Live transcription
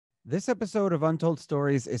This episode of Untold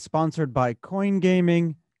Stories is sponsored by Coin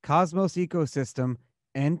Gaming, Cosmos Ecosystem,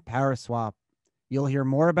 and Paraswap. You'll hear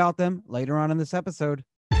more about them later on in this episode.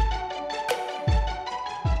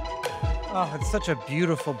 Oh, it's such a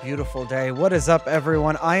beautiful, beautiful day. What is up,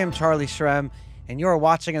 everyone? I am Charlie Shrem, and you're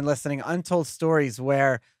watching and listening Untold Stories,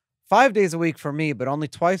 where 5 days a week for me, but only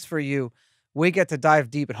twice for you, we get to dive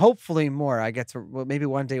deep, and hopefully more. Maybe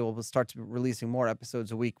one day we'll start to be releasing more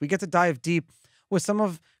episodes a week. We get to dive deep with some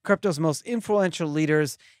of crypto's most influential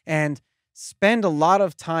leaders and spend a lot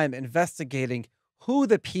of time investigating who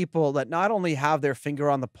the people that not only have their finger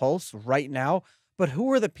on the pulse right now, but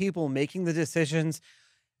who are the people making the decisions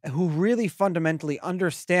who really fundamentally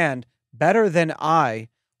understand better than I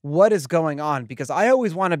what is going on, because I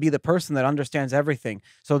always want to be the person that understands everything.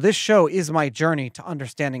 So this show is my journey to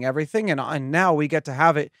understanding everything, and now we get to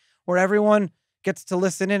have it where everyone gets to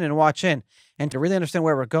listen in and watch in. And to really understand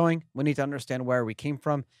where we're going, we need to understand where we came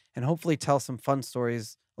from and hopefully tell some fun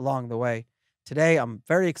stories along the way. Today, I'm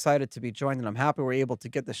very excited to be joined, and I'm happy we're able to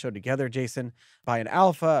get the show together, Jason, by an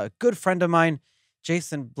alpha, a good friend of mine,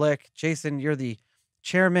 Jason Blick. Jason, you're the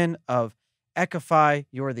chairman of EQIFI.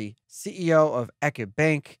 You're the CEO of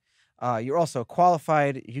EQIBank. You're also a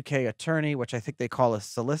qualified UK attorney, which I think they call a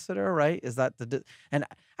solicitor, right? Is that and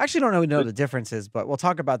I actually don't know the differences, but we'll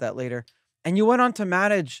talk about that later. And you went on to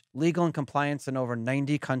manage legal and compliance in over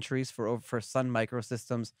 90 countries for Sun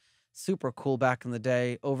Microsystems. Super cool back in the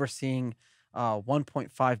day, overseeing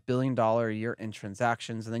 $1.5 billion a year in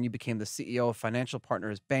transactions. And then you became the CEO of Financial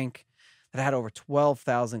Partners Bank that had over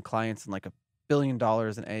 12,000 clients and like $1 billion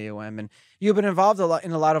in AUM. And you've been involved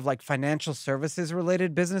in a lot of like financial services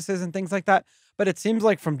related businesses and things like that. But it seems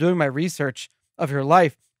like from doing my research of your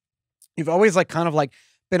life, you've always like kind of like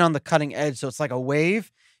been on the cutting edge. So it's like a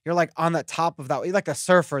wave. You're like on the top of that. You're like a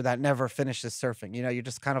surfer that never finishes surfing. You know, you're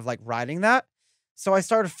just kind of like riding that. So I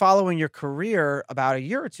started following your career about a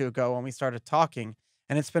year or two ago when we started talking.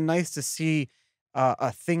 And it's been nice to see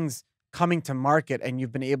things coming to market, and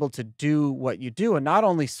you've been able to do what you do and not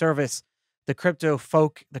only service the crypto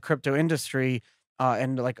folk, the crypto industry,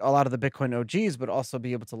 and like a lot of the Bitcoin OGs, but also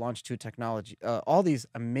be able to launch all these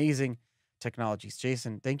amazing technologies.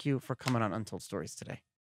 Jason, thank you for coming on Untold Stories today.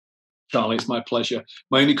 Charlie, it's my pleasure.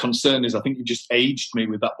 My only concern is I think you just aged me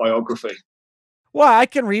with that biography. Well, I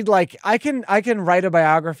can read I can write a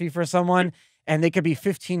biography for someone and they could be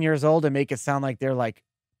 15 years old and make it sound like they're like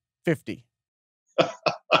 50.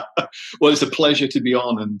 Well, it's a pleasure to be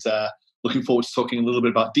on, and looking forward to talking a little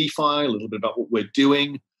bit about DeFi, a little bit about what we're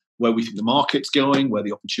doing, where we think the market's going, where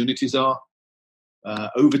the opportunities are.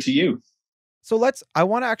 Over to you. So I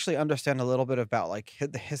want to actually understand a little bit about like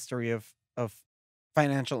the history of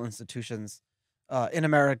financial institutions in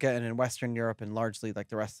America and in Western Europe and largely like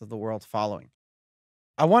the rest of the world following.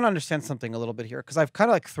 I want to understand something a little bit here because I've kind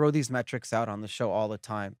of like throw these metrics out on the show all the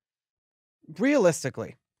time.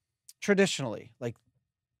 Realistically, traditionally, like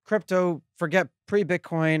crypto, forget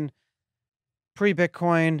pre-Bitcoin,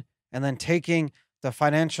 and then taking the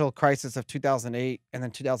financial crisis of 2008 and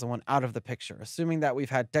then 2001 out of the picture, assuming that we've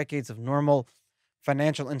had decades of normal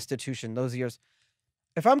financial institution, those years.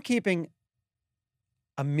 If I'm keeping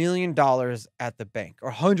 $1 million at the bank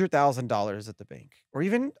or $100,000 at the bank or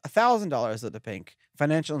even $1,000 at the bank,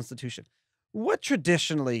 financial institution, what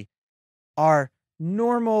traditionally are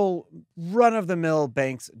normal run-of-the-mill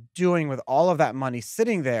banks doing with all of that money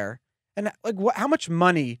sitting there? And like how much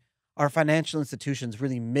money are financial institutions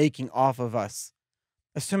really making off of us?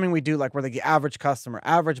 Assuming we're like the average customer,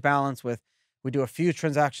 average balance we do a few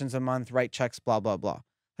transactions a month, write checks, blah, blah, blah.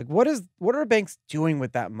 Like what are banks doing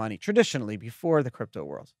with that money traditionally before the crypto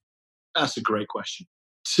world? That's a great question.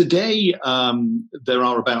 Today, there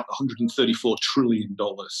are about $134 trillion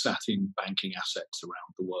sat in banking assets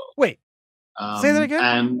around the world. Wait, say that again?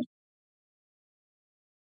 And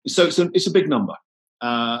so it's a big number.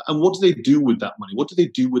 And what do they do with that money? What do they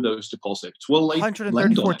do with those deposits? Well, they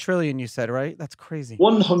 134 trillion, you said, right? That's crazy.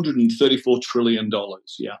 $134 trillion.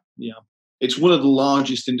 Yeah. It's one of the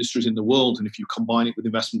largest industries in the world. And if you combine it with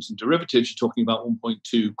investments and derivatives, you're talking about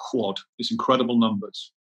 1.2 quad. It's incredible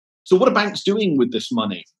numbers. So what are banks doing with this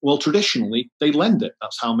money? Well, traditionally, they lend it.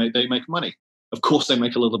 That's how they make money. Of course, they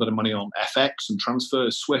make a little bit of money on FX and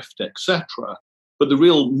transfers, SWIFT, etc. But the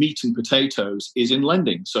real meat and potatoes is in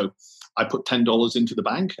lending. So I put $10 into the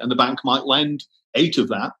bank, and the bank might lend 8 of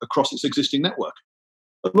that across its existing network.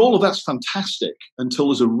 And all of that's fantastic until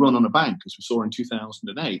there's a run on a bank, as we saw in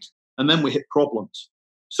 2008. And then we hit problems.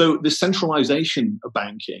 So the centralization of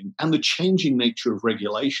banking and the changing nature of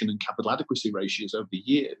regulation and capital adequacy ratios over the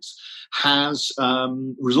years has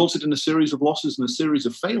resulted in a series of losses and a series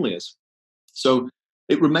of failures. So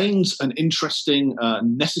It remains an interesting,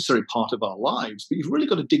 necessary part of our lives, but you've really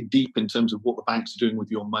got to dig deep in terms of what the banks are doing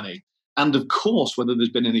with your money. And of course, whether there's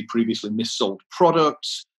been any previously missold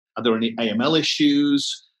products, are there any AML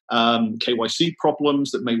issues, KYC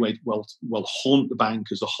problems that may well haunt the bank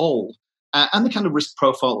as a whole, and the kind of risk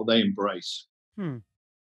profile that they embrace. Hmm.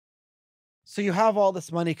 So you have all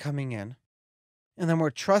this money coming in, and then we're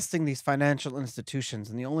trusting these financial institutions.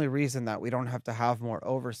 And the only reason that we don't have to have more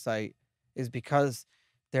oversight is because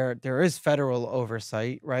there is federal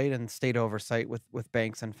oversight, right? And state oversight with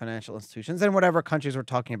banks and financial institutions. And whatever countries we're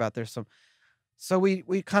talking about, there's some, so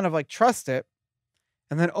we kind of like trust it.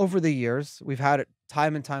 And then over the years, we've had it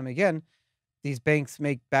time and time again. These banks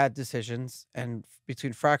make bad decisions, and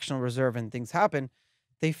between fractional reserve and things happen,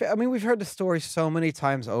 I mean, we've heard the story so many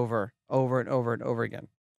times over and over and over again.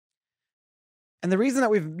 And the reason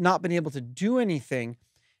that we've not been able to do anything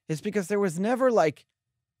is because there was never like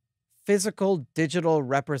physical digital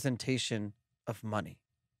representation of money.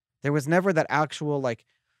 There was never that actual like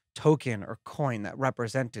token or coin that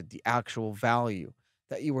represented the actual value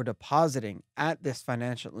that you were depositing at this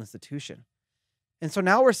financial institution. And so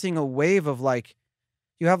now we're seeing a wave of like,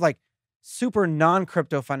 you have like super non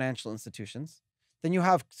crypto financial institutions. Then you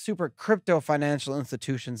have super crypto financial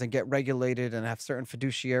institutions and get regulated and have certain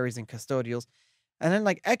fiduciaries and custodials. And then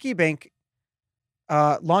like EQIBank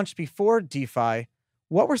launched before DeFi.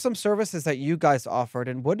 What were some services that you guys offered,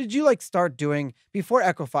 and what did you like start doing before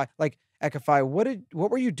EQIFI? Like EQIFI,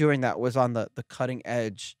 what were you doing that was on the cutting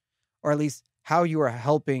edge, or at least how you were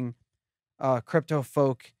helping crypto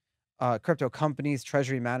folk, crypto companies,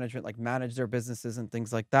 treasury management, like manage their businesses and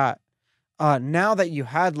things like that. Now that you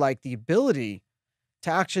had like the ability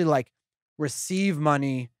to actually like receive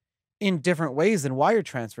money in different ways than wire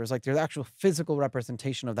transfers, like there's actual physical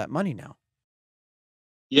representation of that money now.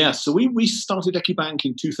 Yeah, so we started EQIBank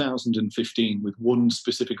in 2015 with one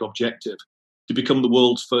specific objective: to become the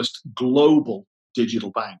world's first global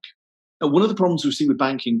digital bank. Now, one of the problems we see with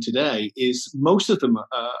banking today is most of them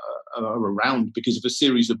are around because of a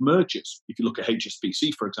series of mergers. If you look at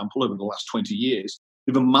HSBC, for example, over the last 20 years,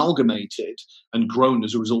 they've amalgamated and grown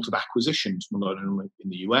as a result of acquisitions, not only in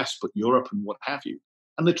the US, but Europe and what have you.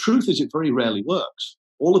 And the truth is, it very rarely works.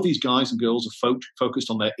 All of these guys and girls are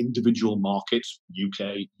focused on their individual markets,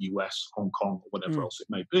 UK, US, Hong Kong, or whatever Mm. else it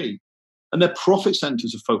may be. And their profit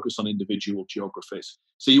centers are focused on individual geographies.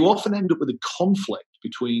 So you often end up with a conflict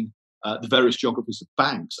between the various geographies of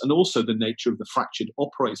banks and also the nature of the fractured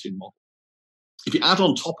operating model. If you add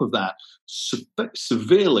on top of that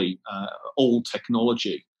severely old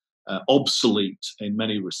technology, obsolete in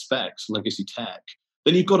many respects, legacy tech,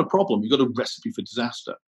 then you've got a problem. You've got a recipe for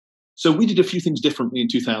disaster. So we did a few things differently in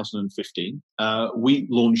 2015. We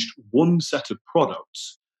launched one set of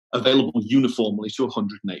products available uniformly to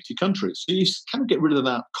 180 countries. So you kind of get rid of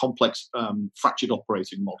that complex fractured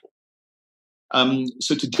operating model.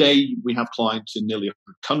 So today we have clients in nearly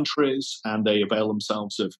 100 countries, and they avail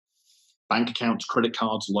themselves of bank accounts, credit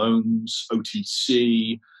cards, loans,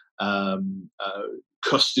 OTC,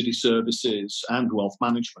 custody services, and wealth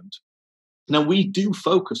management. Now, we do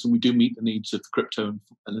focus and we do meet the needs of the crypto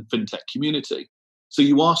and the fintech community. So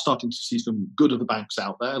you are starting to see some good other banks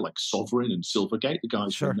out there like Sovereign and Silvergate, the guys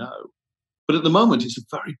we Sure. know. But at the moment, it's a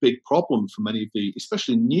very big problem for many of the,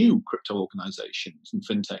 especially new crypto organizations and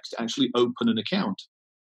fintechs, to actually open an account.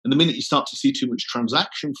 And the minute you start to see too much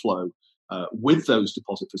transaction flow with those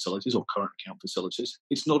deposit facilities or current account facilities,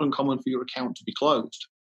 it's not uncommon for your account to be closed.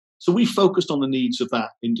 So we focused on the needs of that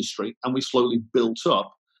industry, and we slowly built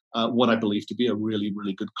up what I believe to be a really,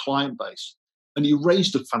 really good client base. And you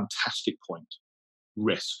raised a fantastic point: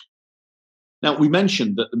 risk. Now, we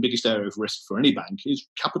mentioned that the biggest area of risk for any bank is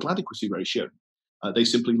capital adequacy ratio. They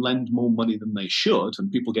simply lend more money than they should,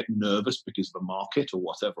 and people get nervous because of the market or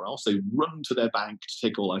whatever else. They run to their bank to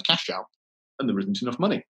take all their cash out, and there isn't enough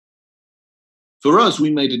money. For us,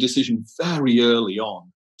 we made a decision very early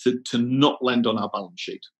on to not lend on our balance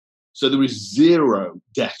sheet. So there is zero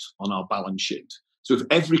debt on our balance sheet. So if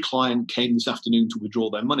every client came this afternoon to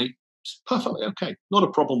withdraw their money, it's perfectly okay, not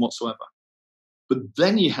a problem whatsoever. But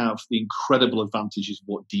then you have the incredible advantages of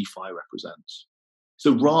what DeFi represents.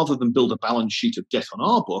 So rather than build a balance sheet of debt on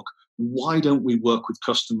our book, why don't we work with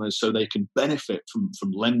customers so they can benefit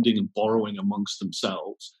from lending and borrowing amongst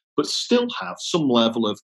themselves, but still have some level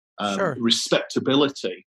of Sure.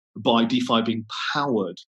 respectability by DeFi being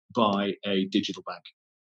powered by a digital bank?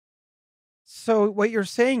 So what you're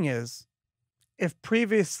saying is, if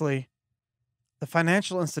previously the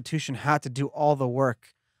financial institution had to do all the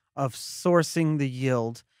work of sourcing the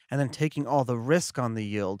yield and then taking all the risk on the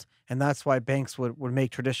yield, and that's why banks would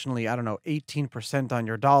make traditionally, I don't know, 18% on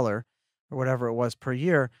your dollar, or whatever it was per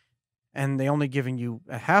year, and they only giving you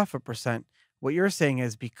a 0.5%. What you're saying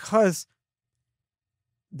is because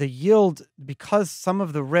the yield, because some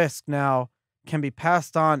of the risk now can be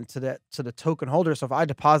passed on to the token holder. So if I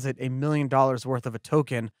deposit $1 million worth of a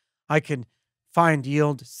token, I can find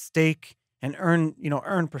yield, stake, and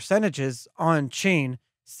earn percentages on chain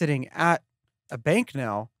sitting at a bank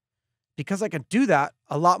now. Because I can do that,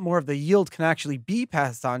 a lot more of the yield can actually be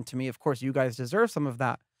passed on to me. Of course, you guys deserve some of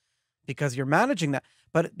that because you're managing that.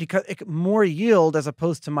 But because more yield as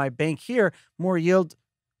opposed to my bank here, more yield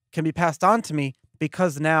can be passed on to me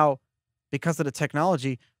because now, because of the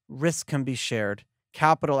technology, risk can be shared,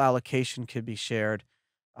 capital allocation can be shared,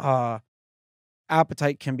 uh,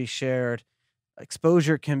 appetite can be shared,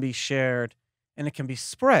 exposure can be shared, and it can be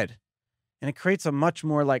spread. And it creates a much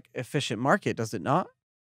more like efficient market, does it not?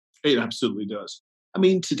 It absolutely does. I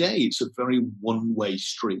mean, today it's a very one-way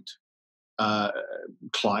street. Uh,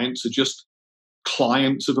 Clients are just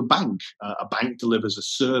clients of a bank. A bank delivers a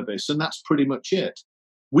service, and that's pretty much it.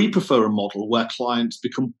 We prefer a model where clients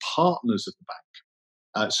become partners of the bank.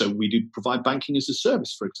 So we do provide banking as a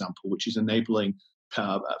service, for example, which is enabling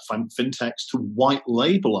fintechs to white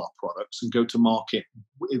label our products and go to market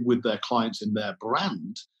with their clients in their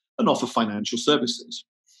brand and offer financial services.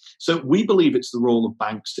 So we believe it's the role of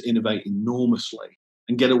banks to innovate enormously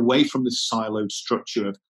and get away from this siloed structure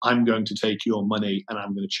of I'm going to take your money and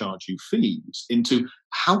I'm going to charge you fees into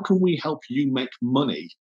how can we help you make money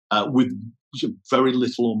with very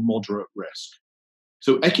little or moderate risk.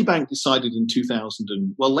 So EQIBank decided in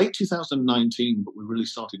late 2019, but we really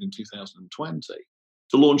started in 2020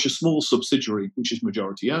 to launch a small subsidiary, which is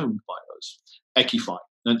majority owned by us, EQIFI.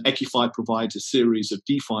 And EQIFI provides a series of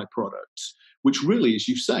DeFi products, which really, as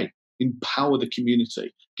you say, empower the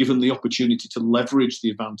community, give them the opportunity to leverage the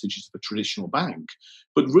advantages of a traditional bank,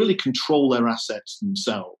 but really control their assets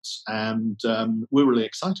themselves. And we're really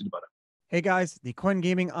excited about it. Hey guys, the Coin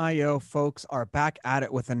Gaming IO folks are back at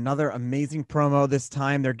it with another amazing promo. This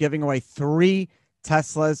time they're giving away 3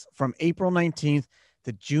 Teslas from April 19th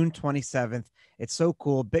to June 27th. It's so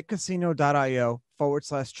cool.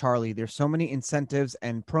 bitcasino.io/Charlie. There's so many incentives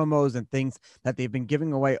and promos and things that they've been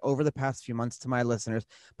giving away over the past few months to my listeners.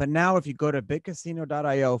 But now if you go to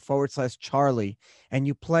bitcasino.io/Charlie and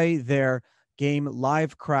you play their game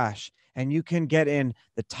Live Crash, and you can get in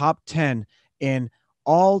the top 10 in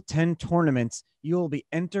all 10 tournaments, you will be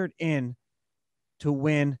entered in to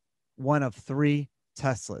win one of 3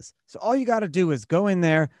 Teslas. So all you got to do is go in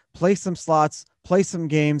there, play some slots, play some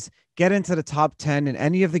games, get into the top 10 in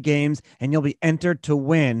any of the games, and you'll be entered to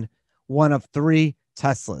win one of 3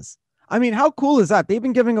 Teslas. I mean, how cool is that? They've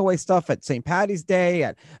been giving away stuff at St. Patty's Day,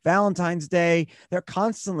 at Valentine's Day. They're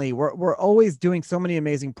constantly, we're always doing so many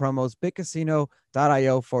amazing promos.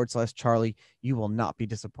 bitcasino.io/Charlie. You will not be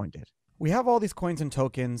disappointed. We have all these coins and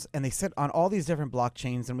tokens, and they sit on all these different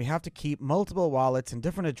blockchains, and we have to keep multiple wallets and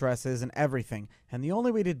different addresses and everything. And the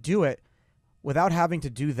only way to do it without having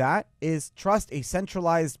to do that is trust a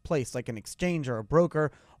centralized place like an exchange or a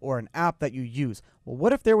broker or an app that you use. Well,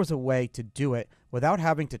 what if there was a way to do it without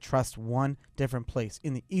having to trust one different place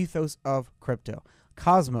in the ethos of crypto?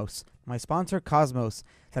 Cosmos, my sponsor Cosmos,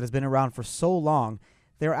 that has been around for so long,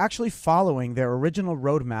 they're actually following their original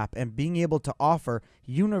roadmap and being able to offer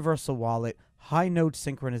universal wallet, high node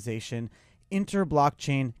synchronization,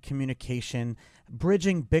 inter-blockchain communication,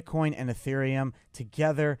 bridging Bitcoin and Ethereum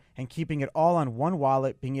together and keeping it all on one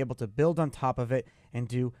wallet, being able to build on top of it and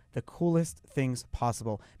do the coolest things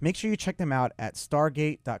possible. Make sure you check them out at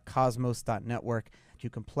stargate.cosmos.network. You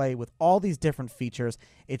can play with all these different features.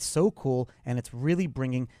 It's so cool, and it's really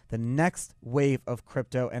bringing the next wave of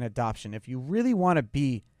crypto and adoption. If you really want to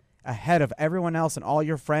be ahead of everyone else and all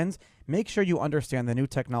your friends, make sure you understand the new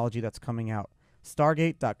technology that's coming out.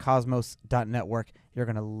 Stargate.cosmos.network. You're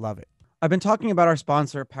going to love it. I've been talking about our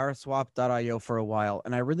sponsor, Paraswap.io, for a while,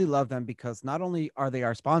 and I really love them because not only are they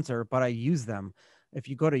our sponsor, but I use them. If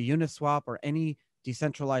you go to Uniswap or any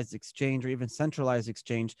decentralized exchange or even centralized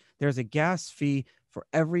exchange, there's a gas fee for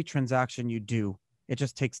every transaction you do. It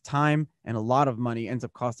just takes time and a lot of money, ends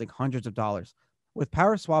up costing hundreds of dollars. With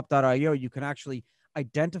Paraswap.io, you can actually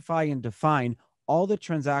identify and define all the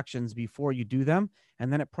transactions before you do them,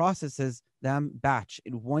 and then it processes them batch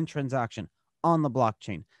in one transaction on the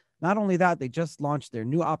blockchain. Not only that, they just launched their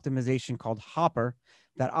new optimization called Hopper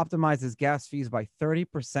that optimizes gas fees by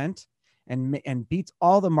 30% and beats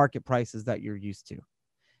all the market prices that you're used to.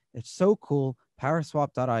 It's so cool.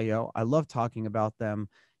 Paraswap.io. I love talking about them.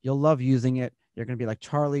 You'll love using it. You're going to be like,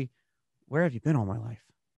 Charlie, where have you been all my life?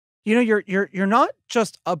 You're not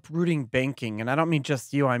just uprooting banking, and I don't mean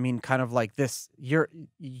just you. I mean kind of like this. You're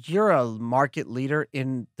a market leader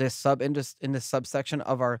in this in this subsection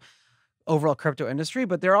of our overall crypto industry,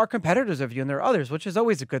 but there are competitors of you and there are others, which is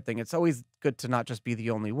always a good thing. It's always good to not just be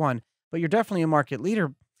the only one, but you're definitely a market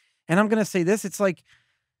leader. And I'm going to say this, it's like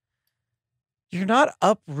you're not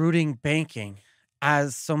uprooting banking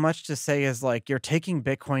as so much to say as like you're taking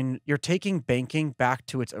banking back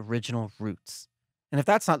to its original roots. And if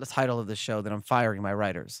that's not the title of the show, then I'm firing my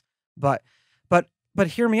writers. But but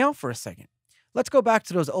hear me out for a second. Let's go back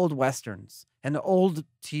to those old westerns and the old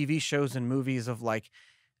TV shows and movies of like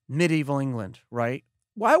medieval England, right?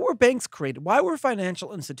 Why were banks created? Why were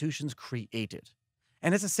financial institutions created?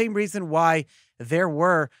 And it's the same reason why there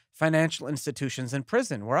were financial institutions in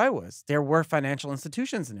prison where I was. There were financial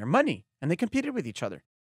institutions and their money, and they competed with each other.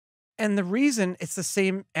 And the reason it's the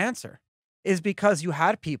same answer is because you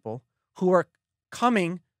had people who are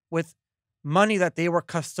coming with money that they were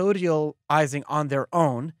custodializing on their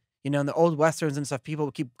own. You know, in the old westerns and stuff, people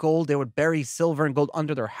would keep gold. They would bury silver and gold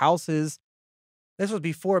under their houses. This was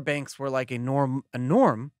before banks were like a norm.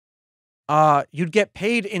 You'd get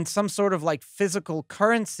paid in some sort of like physical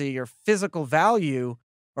currency or physical value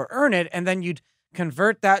or earn it, and then you'd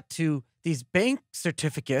convert that to these bank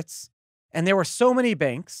certificates. And there were so many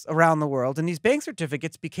banks around the world, and these bank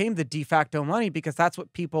certificates became the de facto money because that's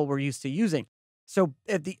what people were used to using. So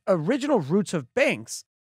at the original roots of banks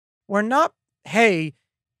were not, hey,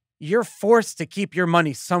 you're forced to keep your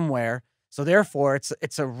money somewhere, so therefore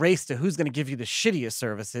it's a race to who's going to give you the shittiest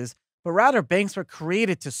services, but rather banks were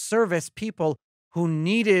created to service people who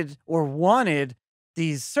needed or wanted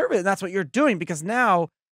these services. And that's what you're doing because now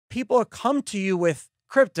people come to you with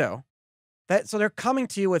crypto. So they're coming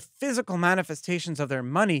to you with physical manifestations of their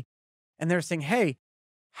money and they're saying, hey,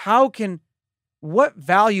 what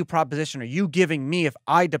value proposition are you giving me if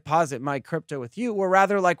I deposit my crypto with you? Or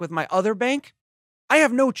rather like with my other bank, I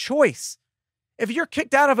have no choice. If you're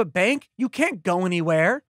kicked out of a bank, you can't go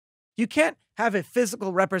anywhere. You can't have a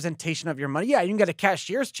physical representation of your money. Yeah, you can get a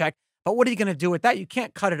cashier's check, but what are you going to do with that? You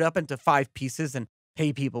can't cut it up into 5 pieces and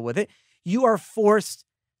pay people with it. You are forced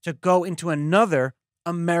to go into another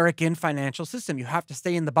American financial system. You have to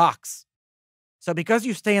stay in the box. So because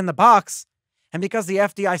you stay in the box, and because the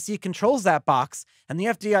FDIC controls that box, and the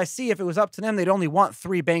FDIC, if it was up to them, they'd only want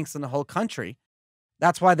 3 banks in the whole country.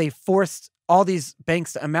 That's why they forced all these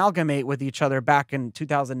banks to amalgamate with each other back in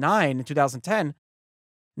 2009 and 2010.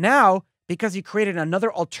 Now, because you created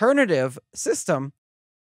another alternative system,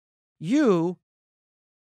 you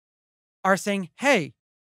are saying, hey,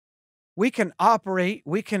 we can operate,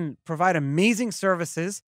 we can provide amazing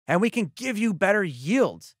services, and we can give you better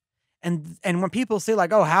yields. And when people say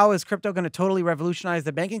like, oh, how is crypto going to totally revolutionize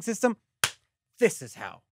the banking system? This is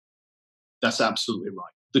how. That's absolutely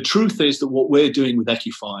right. The truth is that what we're doing with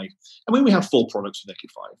EQIFI, I mean, we have 4 products with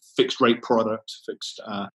EQIFI: fixed rate product,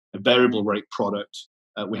 a variable rate product.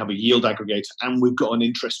 We have a yield aggregator, and we've got an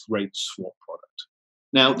interest rate swap product.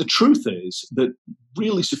 Now, the truth is that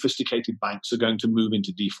really sophisticated banks are going to move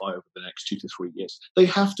into DeFi over the next 2 to 3 years. They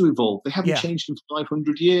have to evolve. They haven't changed in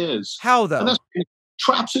 500 years. How though? And that's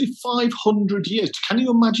absolutely 500 years. Can you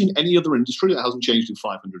imagine any other industry that hasn't changed in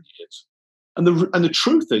 500 years? And the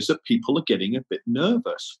truth is that people are getting a bit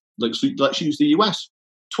nervous. Let's use the US.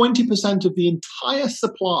 20% of the entire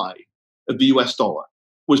supply of the US dollar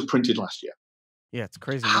was printed last year. Yeah, it's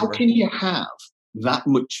crazy. How can you have that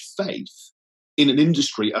much faith in an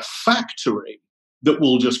industry, a factory that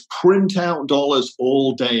will just print out dollars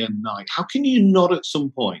all day and night? How can you not at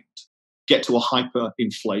some point get to a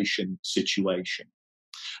hyperinflation situation?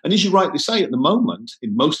 And as you rightly say, at the moment,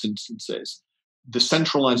 in most instances, the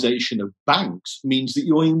centralization of banks means that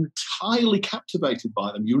you're entirely captivated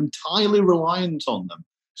by them. You're entirely reliant on them.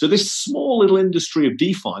 So this small little industry of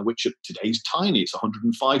DeFi, which at today is tiny, it's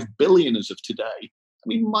 105 billion as of today, I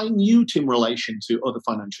mean, minute in relation to other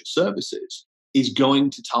financial services, is going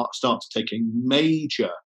to start to take a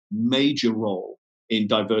major role in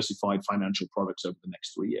diversified financial products over the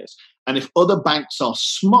next 3 years. And if other banks are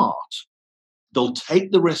smart, they'll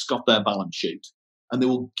take the risk off their balance sheet and they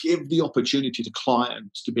will give the opportunity to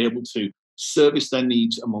clients to be able to service their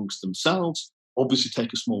needs amongst themselves. Obviously,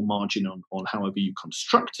 take a small margin on however you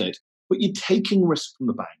construct it, but you're taking risk from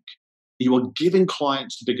the bank. You are giving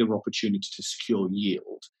clients a bigger opportunity to secure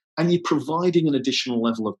yield, and you're providing an additional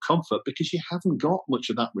level of comfort because you haven't got much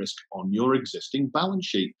of that risk on your existing balance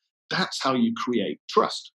sheet. That's how you create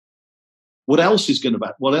trust. What else is going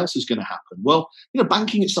to happen? Well,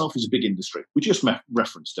 banking itself is a big industry. We just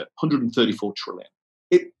referenced it, 134 trillion.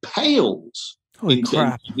 It pales in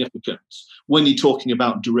significance when you're talking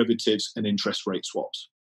about derivatives and interest rate swaps.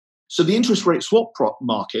 So the interest rate swap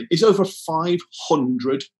market is over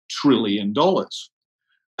 $500 trillion. Do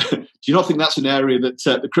you not think that's an area that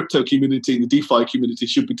the crypto community and the DeFi community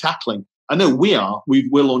should be tackling? I know we are.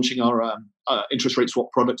 We're launching our interest rate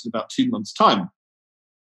swap product in about 2 months' time.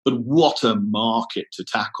 But what a market to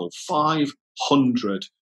tackle. $500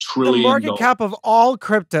 trillion. The market cap of all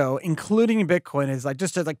crypto, including Bitcoin, is like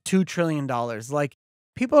just like $2 trillion. Like,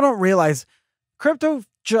 people don't realize crypto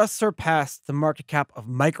just surpassed the market cap of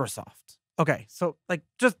Microsoft. Okay, so like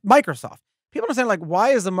just Microsoft. People don't understand, like, why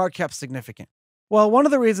is the market cap significant? Well, one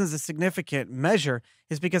of the reasons it's significant measure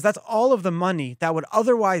is because that's all of the money that would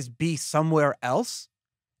otherwise be somewhere else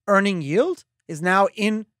earning yield is now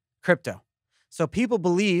in crypto. So people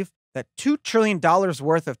believe that $2 trillion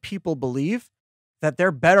worth of people believe that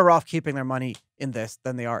they're better off keeping their money in this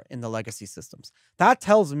than they are in the legacy systems. That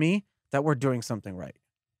tells me that we're doing something right.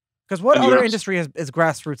 Because what other industry is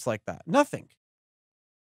grassroots like that? Nothing.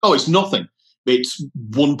 Oh, it's nothing. It's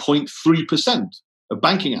 1.3% of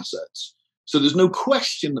banking assets. So there's no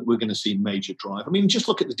question that we're going to see major drive. I mean, just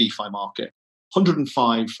look at the DeFi market,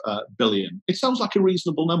 105 billion. It sounds like a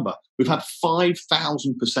reasonable number. We've had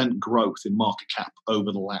 5,000% growth in market cap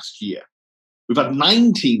over the last year. We've had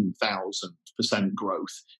 19,000%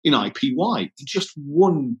 growth in IPY in just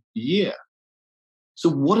 1 year. So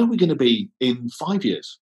what are we going to be in 5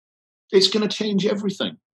 years? It's going to change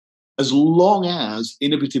everything as long as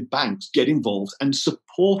innovative banks get involved and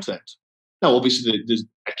support it. Now, obviously,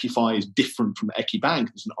 EQIFI is different from EQIBank.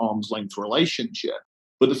 There's an arm's length relationship.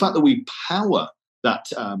 But the fact that we power that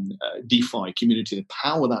DeFi community, to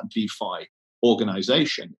power that DeFi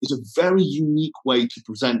organization, is a very unique way to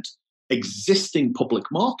present existing public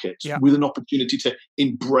markets with an opportunity to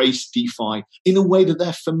embrace DeFi in a way that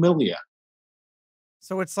they're familiar.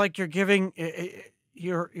 So it's like you're giving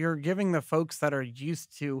the folks that are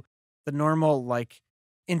used to the normal like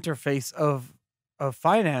interface of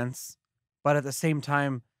finance, but at the same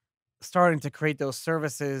time starting to create those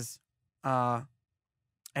services and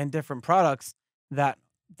different products that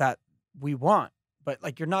we want. But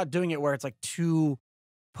like, you're not doing it where it's like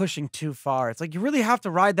pushing too far. It's like you really have to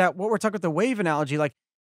ride that, what we're talking about, the wave analogy. Like,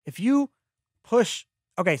 if you push,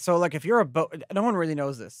 okay, so like if you're a boat, no one really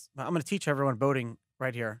knows this, but I'm going to teach everyone boating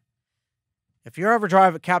right here. If you're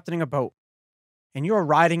ever captaining a boat and you're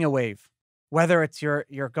riding a wave, whether it's you're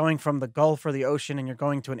going from the Gulf or the ocean and you're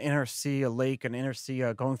going to an inner sea, a lake, an inner sea,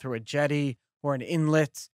 going through a jetty or an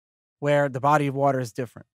inlet where the body of water is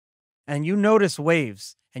different, and you notice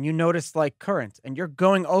waves and you notice like current, and you're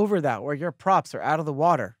going over that where your props are out of the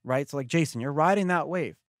water, right? So like Jason, you're riding that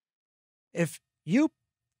wave. If you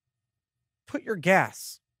put your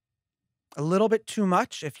gas a little bit too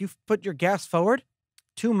much, if you put your gas forward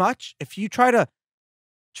too much, if you try to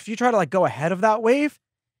like go ahead of that wave,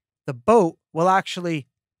 the boat will actually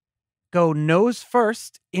go nose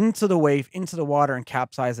first into the wave, into the water, and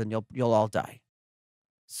capsize, and you'll all die.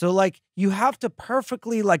 So like, you have to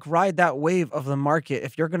perfectly like ride that wave of the market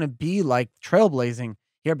if you're going to be like trailblazing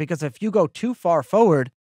here, because if you go too far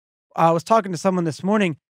forward, I was talking to someone this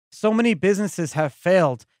morning, so many businesses have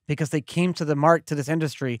failed because they came to to this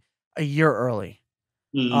industry a year early.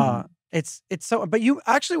 It's so, but you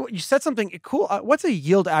said something cool. What's a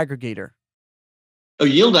yield aggregator? A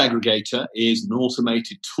yield aggregator is an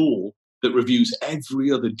automated tool that reviews every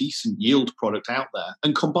other decent yield product out there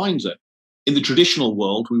and combines it. In the traditional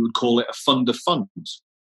world, we would call it a fund of funds.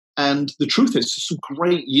 And the truth is, there's some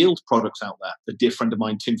great yield products out there. A dear friend of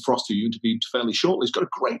mine, Tim Frost, who you interviewed fairly shortly, has got a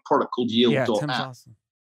great product called Yield.app. Yeah, Tim's awesome.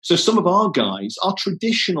 So some of our guys, our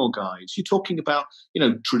traditional guys, you're talking about,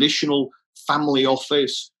 traditional family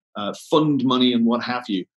office, fund money and what have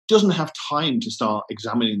you, doesn't have time to start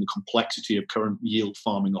examining the complexity of current yield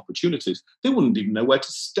farming opportunities. They wouldn't even know where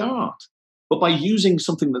to start. But by using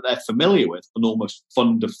something that they're familiar with, an almost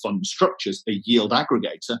fund of fund structures, a yield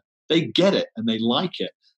aggregator, they get it and they like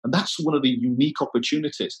it. And that's one of the unique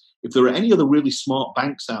opportunities. If there are any other really smart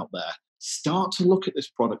banks out there, start to look at this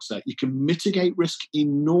product set. You can mitigate risk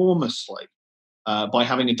enormously by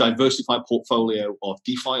having a diversified portfolio of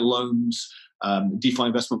DeFi loans, DeFi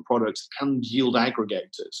investment products, and yield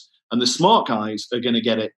aggregators. And the smart guys are going to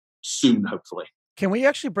get it soon, hopefully. Can we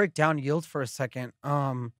actually break down yield for a second?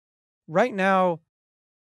 Right now,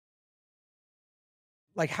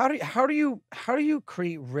 like how do you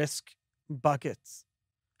create risk buckets?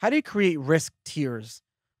 How do you create risk tiers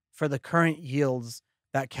for the current yields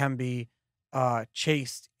that can be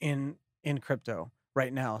chased in crypto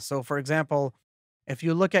right now? So, for example, if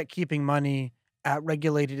you look at keeping money at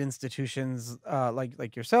regulated institutions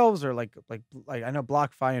like yourselves, or like I know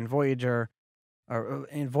BlockFi and Voyager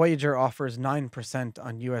offers 9%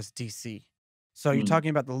 on USDC. So you're Mm. talking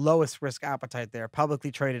about the lowest risk appetite there,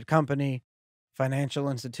 publicly traded company, financial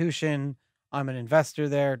institution. I'm an investor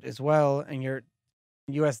there as well. And your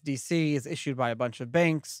USDC is issued by a bunch of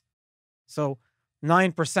banks. So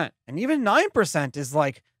 9%. And even 9% is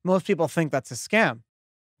like most people think that's a scam.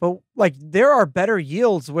 But like there are better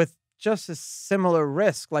yields with just a similar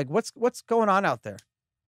risk. Like what's going on out there?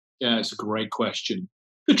 Yeah, it's a great question.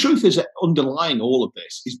 The truth is that underlying all of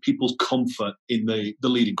this is people's comfort in the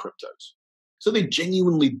leading cryptos. So they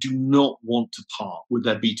genuinely do not want to part with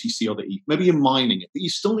their BTC or the ETH. Maybe you're mining it, but you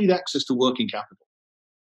still need access to working capital.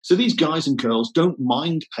 So these guys and girls don't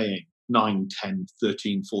mind paying 9, 10,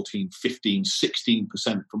 13, 14, 15,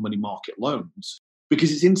 16% for money market loans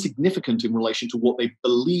because it's insignificant in relation to what they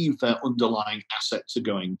believe their underlying assets are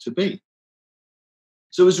going to be.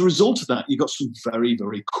 So as a result of that, you've got some very,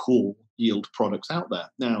 very cool yield products out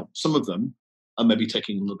there. Now, some of them are maybe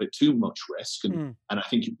taking a little bit too much risk, and I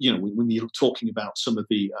think when you're talking about some of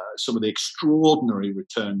the extraordinary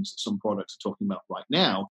returns that some products are talking about right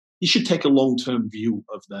now, you should take a long-term view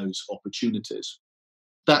of those opportunities.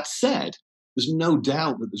 That said, there's no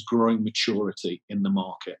doubt that there's growing maturity in the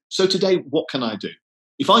market. So today, what can I do?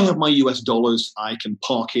 If I have my US dollars, I can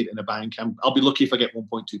park it in a bank. I'll be lucky if I get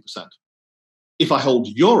 1.2%. If I hold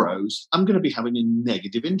euros, I'm going to be having a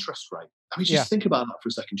negative interest rate. I mean, Yeah. just think about that for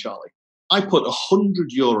a second, Charlie. I put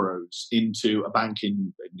 100 euros into a bank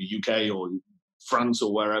in the UK or France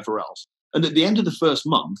or wherever else. And at the end of the first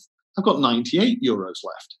month, I've got 98 euros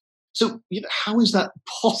left. So, how is that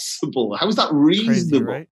possible? How is that Crazy, reasonable?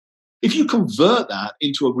 right? If you convert that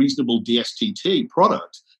into a reasonable DSTT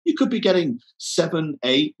product, you could be getting 7,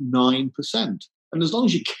 8, 9%. And as long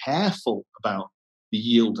as you're careful about the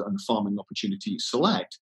yield and the farming opportunity you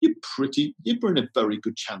select, you're in a very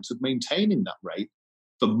good chance of maintaining that rate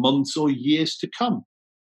for months or years to come.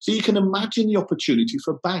 So you can imagine the opportunity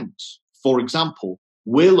for banks. For example,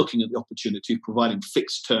 we're looking at the opportunity of providing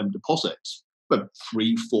fixed term deposits for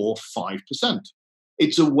 3, 4, 5%.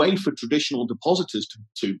 It's a way for traditional depositors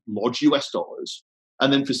to lodge US dollars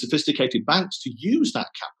and then for sophisticated banks to use that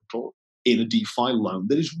capital in a DeFi loan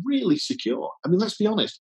that is really secure. I mean, let's be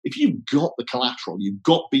honest. If you've got the collateral, you've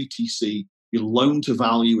got BTC, your loan to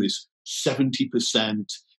value is 70%,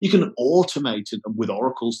 you can automate it with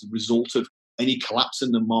oracles the result of any collapse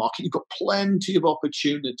in the market. You've got plenty of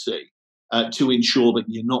opportunity to ensure that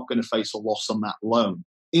you're not going to face a loss on that loan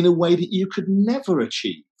in a way that you could never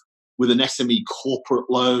achieve with an SME corporate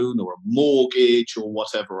loan or a mortgage or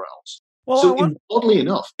whatever else. Well, So oddly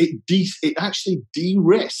enough, it actually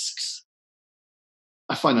de-risks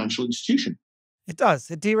a financial institution. it does.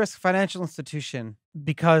 It de-risks financial institution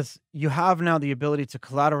because you have now the ability to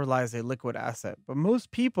collateralize a liquid asset. But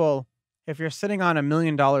most people, if you're sitting on $1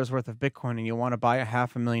 million worth of Bitcoin and you want to buy a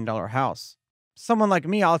 $500,000 house, someone like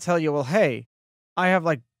me, I'll tell you, well, hey, I have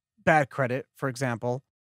like bad credit, for example.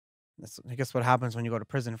 That's, I guess, what happens when you go to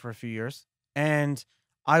prison for a few years. And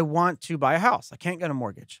I want to buy a house. I can't get a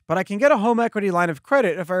mortgage, but I can get a home equity line of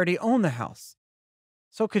credit if I already own the house.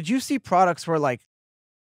 So could you see products where like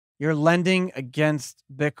you're lending against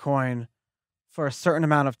Bitcoin for a certain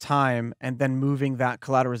amount of time and then moving that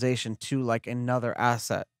collateralization to like another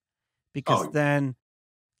asset? Because then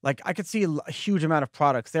like I could see a huge amount of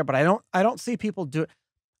products there, but I don't see people do it.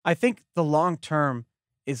 I think the long term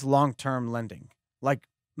is long-term lending. Like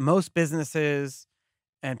most businesses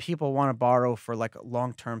and people want to borrow for like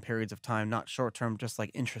long-term periods of time, not short-term, just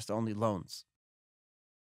like interest-only loans.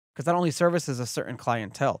 Because that only services a certain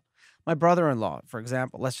clientele. My brother-in-law, for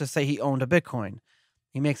example, let's just say he owned a Bitcoin.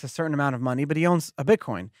 He makes a certain amount of money, but he owns a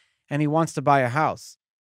Bitcoin and he wants to buy a house.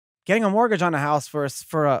 Getting a mortgage on a house for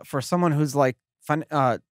someone who's like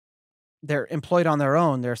they're employed on their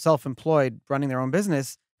own, they're self-employed, running their own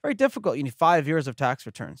business, very difficult. You need 5 years of tax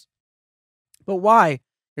returns. But why?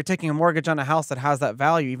 You're taking a mortgage on a house that has that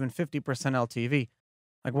value, even 50% LTV.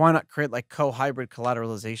 Like, why not create like co-hybrid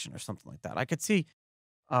collateralization or something like that? I could see.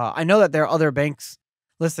 I know that there are other banks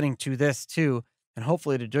listening to this too, and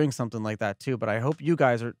hopefully they're doing something like that too. But I hope you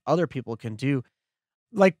guys or other people can do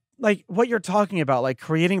like what you're talking about, like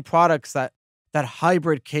creating products that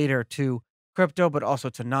hybrid cater to crypto, but also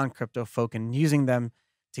to non-crypto folk, and using them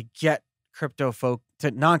to get crypto folk to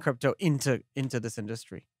non-crypto into this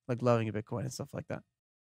industry, like loving a Bitcoin and stuff like that.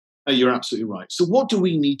 You're absolutely right. So, what do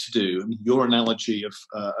we need to do? I mean, your analogy of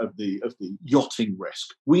the yachting risk.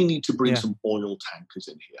 We need to bring some oil tankers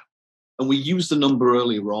in here, and we used the number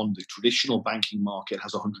earlier on. The traditional banking market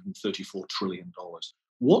has $134 trillion.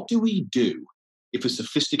 What do we do if a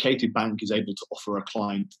sophisticated bank is able to offer a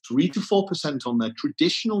client 3 to 4% on their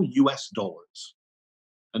traditional US dollars,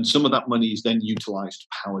 and some of that money is then utilized to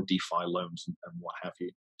power DeFi loans and what have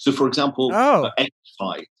you? So, for example, Oh.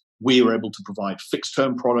 EQIFI, we are able to provide fixed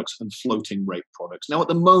term products and floating rate products. Now, at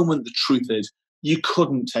the moment, the truth is you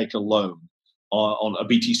couldn't take a loan on a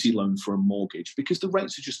BTC loan for a mortgage because the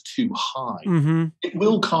rates are just too high. Mm-hmm. It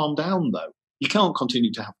will calm down, though. You can't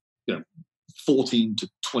continue to have 14 to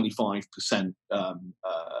 25%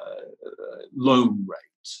 loan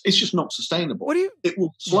rates. It's just not sustainable. It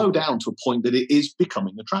will slow down to a point that it is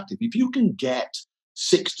becoming attractive. If you can get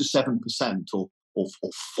 6 to 7% or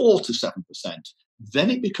 4 to 7%,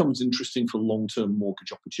 then it becomes interesting for long-term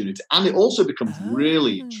mortgage opportunity. And it also becomes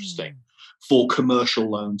really interesting for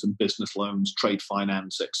commercial loans and business loans, trade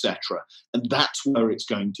finance, etc. And that's where it's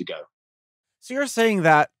going to go. So you're saying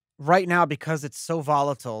that right now, because it's so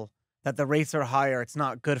volatile, that the rates are higher, it's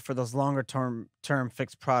not good for those longer term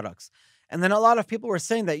fixed products. And then a lot of people were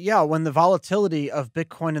saying that, yeah, when the volatility of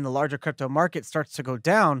Bitcoin in the larger crypto market starts to go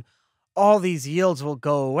down, all these yields will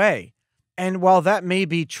go away. And while that may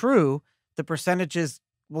be true, the percentages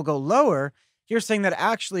will go lower. You're saying that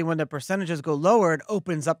actually when the percentages go lower, it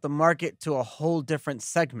opens up the market to a whole different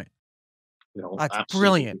segment. That's Absolutely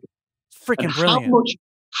brilliant. Freaking and brilliant.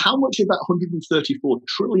 How much of that $134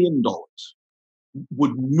 trillion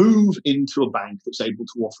would move into a bank that's able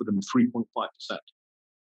to offer them 3.5%?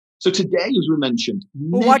 So today, as we mentioned,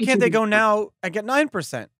 well, why can't they go now and get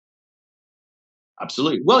 9%?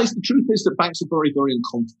 Absolutely. Well, the truth is that banks are very, very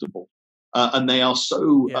uncomfortable. And they are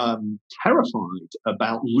so terrified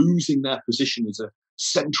about losing their position as a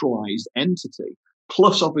centralized entity.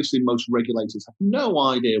 Plus, obviously, most regulators have no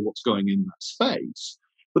idea what's going in that space.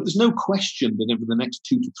 But there's no question that over the next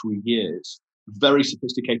 2 to 3 years, very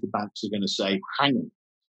sophisticated banks are going to say, hang on,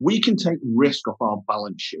 we can take risk off our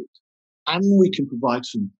balance sheet and we can provide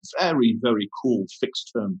some very, very cool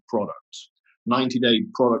fixed term products. 90-day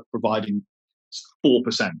product providing 4%,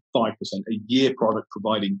 5%, a year product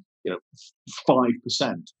providing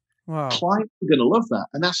 5%. Wow. Clients are going to love that.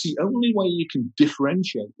 And that's the only way you can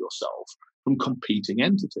differentiate yourself from competing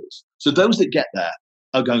entities. So those that get there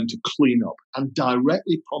are going to clean up and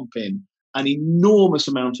directly pump in an enormous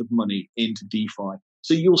amount of money into DeFi.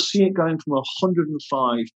 So you'll see it going from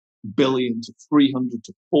 105 billion to 300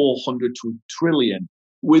 to 400 to a trillion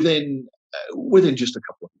within just a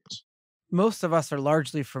couple of years. Most of us are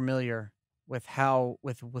largely familiar with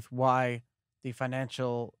why the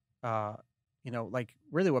financial, like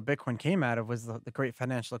really what Bitcoin came out of was the great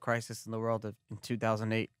financial crisis in the world in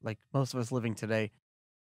 2008. Like most of us living today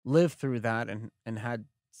lived through that and had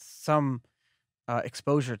some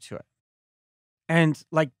exposure to it. And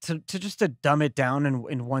like to dumb it down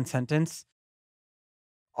in one sentence,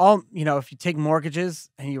 if you take mortgages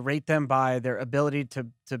and you rate them by their ability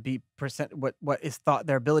to be what is thought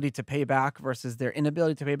their ability to pay back versus their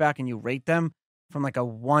inability to pay back, and you rate them from like a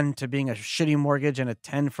 1 to being a shitty mortgage and a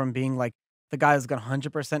 10 from being like the guy who's got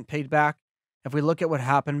 100% paid back. If we look at what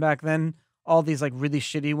happened back then, all these like really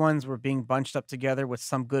shitty ones were being bunched up together with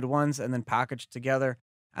some good ones and then packaged together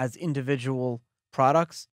as individual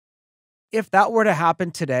products. If that were to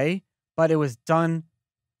happen today, but it was done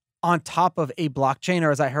on top of a blockchain,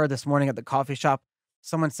 or as I heard this morning at the coffee shop,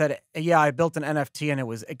 someone said, yeah, I built an NFT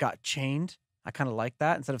and it got chained. I kind of like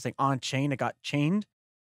that. Instead of saying on chain, it got chained.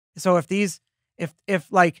 So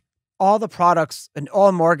if like all the products and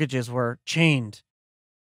all mortgages were chained,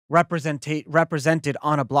 represented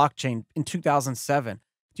on a blockchain in 2007,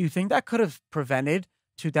 do you think that could have prevented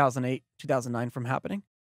 2008, 2009 from happening?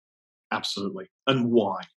 Absolutely. And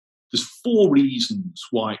why? There's 4 reasons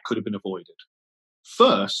why it could have been avoided.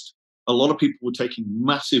 First, a lot of people were taking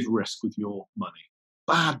massive risk with your money.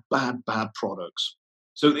 Bad products.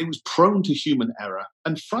 So it was prone to human error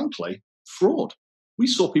and, frankly, fraud. We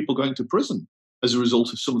saw people going to prison as a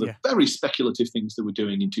result of some of the very speculative things they were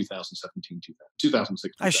doing in 2017,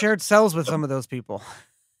 2016. I shared cells with some of those people.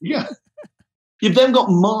 Yeah. You've then got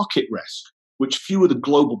market risk, which few of the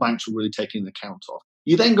global banks are really taking account of.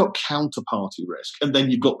 You then got counterparty risk, and then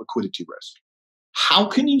you've got liquidity risk. How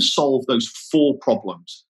can you solve those 4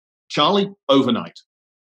 problems? Charlie, overnight.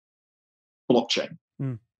 Blockchain.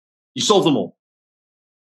 You solve them all.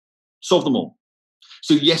 Solve them all.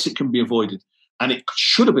 So yes, it can be avoided. And it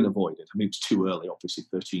should have been avoided. I mean, it's too early, obviously,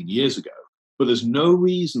 13 years ago. But there's no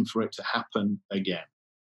reason for it to happen again.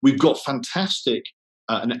 We've got fantastic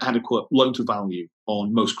and adequate loan to value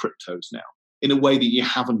on most cryptos now, in a way that you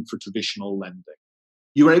haven't for traditional lending.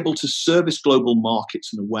 You're able to service global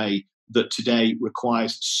markets in a way that today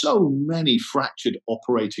requires so many fractured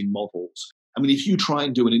operating models. I mean, if you try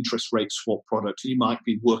and do an interest rate swap product, you might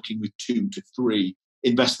be working with 2 to 3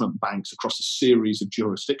 investment banks across a series of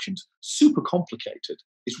jurisdictions. Super complicated.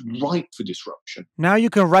 It's ripe for disruption. Now you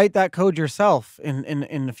can write that code yourself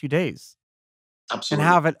in a few days. and Absolutely.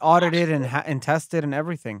 have it audited and Absolutely. and tested and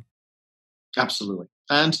everything. Absolutely.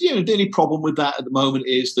 And the only problem with that at the moment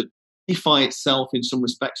is that DeFi itself, in some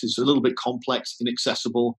respects, is a little bit complex,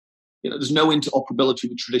 inaccessible. There's no interoperability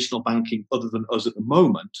with traditional banking other than us at the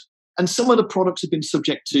moment. And some of the products have been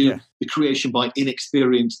subject to Yeah. the creation by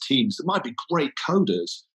inexperienced teams that might be great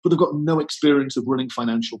coders, but they've got no experience of running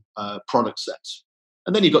financial product sets.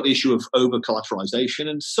 And then you've got the issue of over collateralization.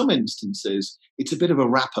 In some instances, it's a bit of a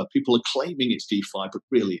wrapper. People are claiming it's DeFi, but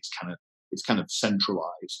really it's kind of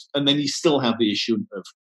centralized. And then you still have the issue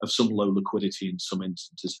of some low liquidity in some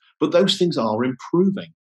instances. But those things are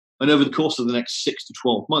improving. And over the course of the next 6 to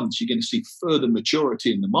 12 months, you're going to see further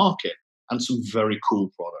maturity in the market and some very cool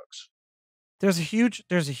products. There's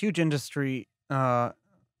a huge industry.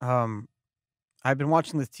 Um, I've been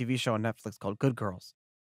watching this TV show on Netflix called Good Girls,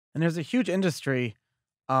 and there's a huge industry,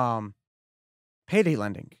 um, payday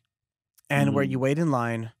lending, and where you Mm, wait in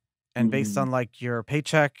line, and based mm, on like your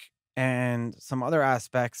paycheck and some other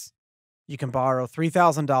aspects, you can borrow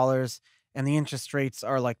 $3,000, and the interest rates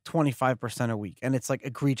are like 25% a week, and it's like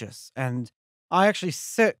egregious. And I actually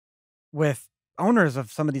sit with owners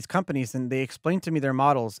of some of these companies, and they explain to me their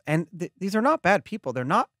models, and these are not bad people. They're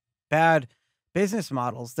not bad business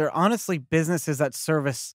models. They're honestly businesses that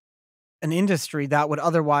service an industry that would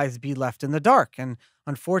otherwise be left in the dark. And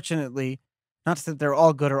unfortunately, not to say that they're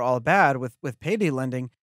all good or all bad with payday lending,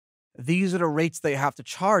 these are the rates they have to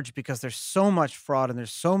charge because there's so much fraud and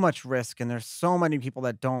there's so much risk and there's so many people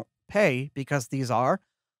that don't pay because these are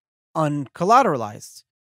uncollateralized.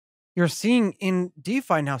 You're seeing in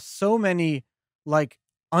DeFi now so many like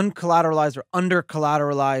uncollateralized or under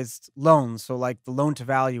collateralized loans. So like the loan to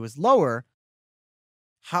value is lower.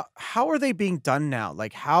 How are they being done now?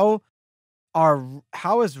 Like how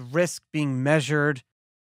is risk being measured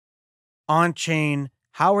on chain?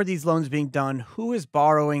 How are these loans being done? Who is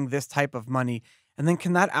borrowing this type of money? And then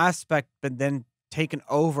can that aspect be then taken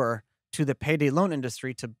over to the payday loan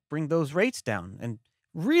industry to bring those rates down and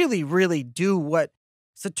really, really do what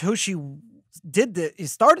Satoshi he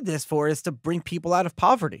started this for, is to bring people out of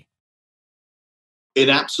poverty. it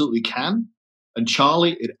absolutely can. And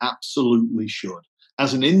Charlie, it absolutely should.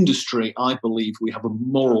 As an industry, I believe we have a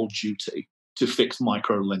moral duty to fix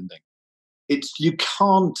micro lending. You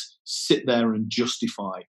can't sit there and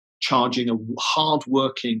justify charging a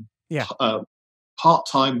hardworking Yeah. uh,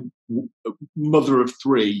 part-time mother of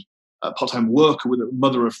three, part-time worker with a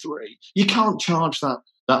mother of three. You can't charge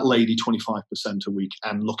that lady 25% a week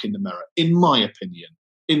and look in the mirror. In my opinion,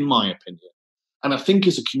 in my opinion. And I think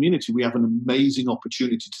as a community, we have an amazing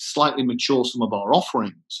opportunity to slightly mature some of our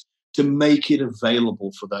offerings to make it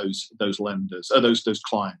available for those lenders, those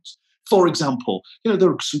clients. For example, there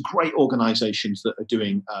are some great organizations that are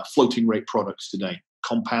doing floating rate products today.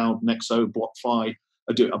 Compound, Nexo, BlockFi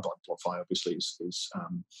are doing. BlockFi obviously is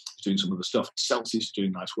doing some of the stuff. Celsius is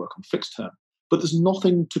doing nice work on fixed term, but there's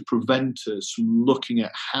nothing to prevent us from looking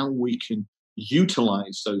at how we can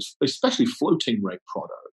utilize those, especially floating rate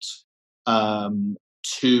products, um,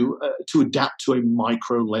 to adapt to a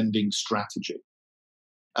micro lending strategy.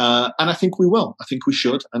 And I think we will. I think we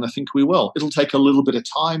should, and I think we will. It'll take a little bit of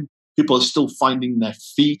time. People are still finding their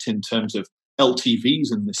feet in terms of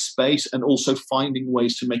LTVs in this space, and also finding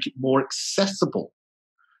ways to make it more accessible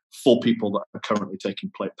for people that are currently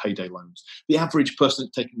taking payday loans. The average person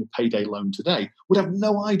that's taking a payday loan today would have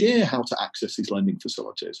no idea how to access these lending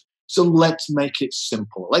facilities. So let's make it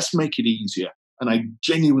simpler. Let's make it easier. And I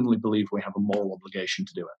genuinely believe we have a moral obligation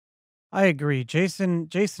to do it. I agree. Jason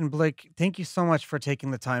Blick, thank you so much for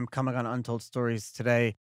taking the time coming on Untold Stories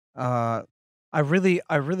today. Uh I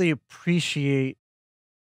really appreciate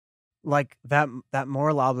like that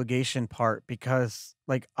moral obligation part, because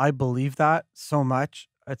like I believe that so much.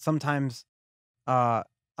 It's sometimes I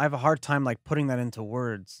have a hard time like putting that into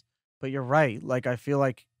words. But you're right. Like I feel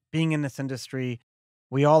like being in this industry,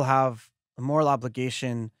 we all have a moral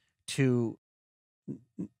obligation to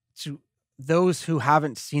to those who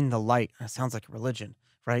haven't seen the light. It sounds like a religion,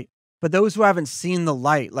 right? But those who haven't seen the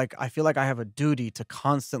light, like I feel like I have a duty to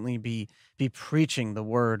constantly be preaching the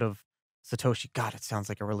word of Satoshi. God, it sounds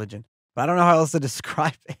like a religion, but I don't know how else to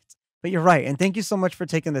describe it. But you're right, and thank you so much for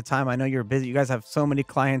taking the time. I know you're busy. You guys have so many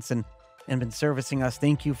clients and been servicing us.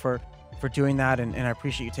 Thank you for doing that, and I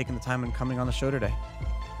appreciate you taking the time and coming on the show today.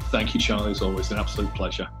 Thank you, Charlie. It's always an absolute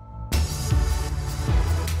pleasure.